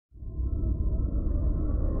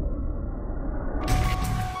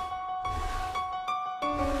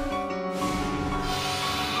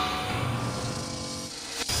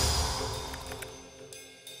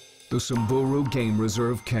Samburu Game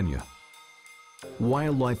Reserve, Kenya.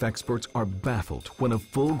 Wildlife experts are baffled when a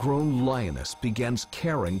full-grown lioness begins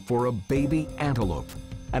caring for a baby antelope,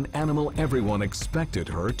 an animal everyone expected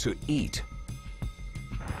her to eat.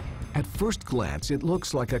 At first glance, it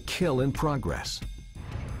looks like a kill in progress.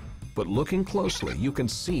 But looking closely, you can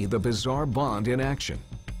see the bizarre bond in action.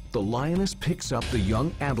 The lioness picks up the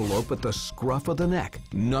young antelope at the scruff of the neck,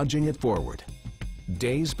 nudging it forward.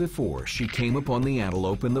 Days before, she came upon the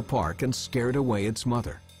antelope in the park and scared away its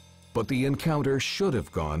mother. But the encounter should have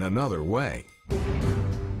gone another way.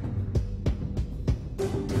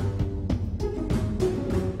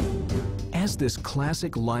 As this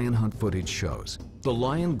classic lion hunt footage shows, the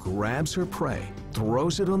lion grabs her prey,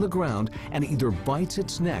 throws it on the ground, and either bites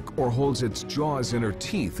its neck or holds its jaws in her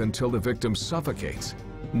teeth until the victim suffocates.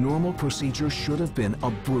 Normal procedure should have been a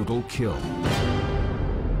brutal kill.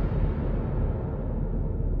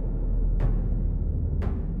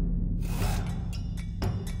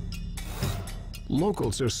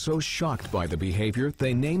 Locals are so shocked by the behavior,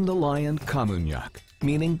 they name the lion Kamunyak,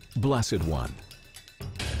 meaning Blessed One.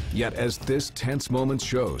 Yet as this tense moment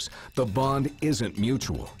shows, the bond isn't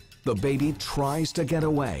mutual. The baby tries to get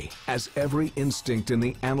away, as every instinct in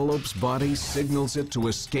the antelope's body signals it to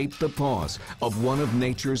escape the paws of one of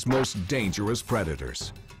nature's most dangerous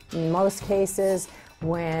predators. In most cases,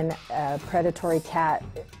 when a predatory cat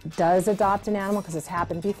does adopt an animal, because it's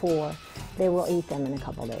happened before, they will eat them in a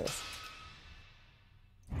couple days.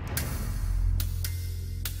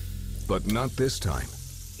 But not this time.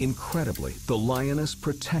 Incredibly, the lioness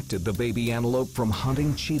protected the baby antelope from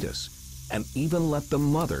hunting cheetahs and even let the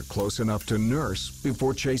mother close enough to nurse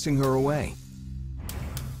before chasing her away.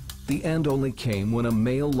 The end only came when a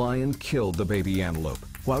male lion killed the baby antelope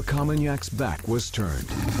while Kamunyak's back was turned.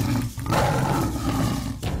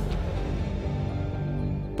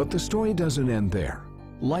 But the story doesn't end there.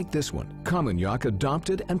 Like this one, Kamunyak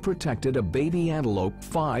adopted and protected a baby antelope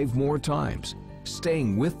 5 more times,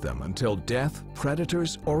 staying with them until death,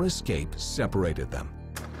 predators, or escape separated them.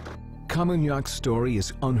 Kamunyak's story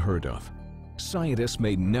is unheard of. Scientists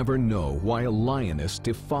may never know why a lioness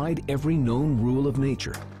defied every known rule of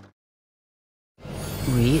nature.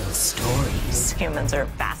 Real stories. Humans are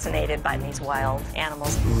fascinated by these wild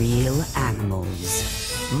animals. Real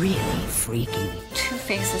animals. Really freaky. 2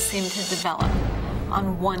 faces seem to develop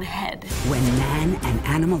on one head. When man and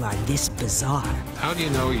animal are this bizarre. How do you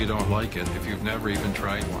know you don't like it if you've never even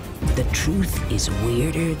tried one? The truth is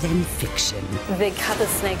weirder than fiction. They cut the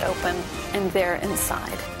snake open, and there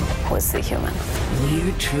inside was the human.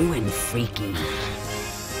 Weird, true, and freaky.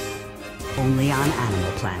 Only on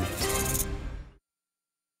Animal Planet.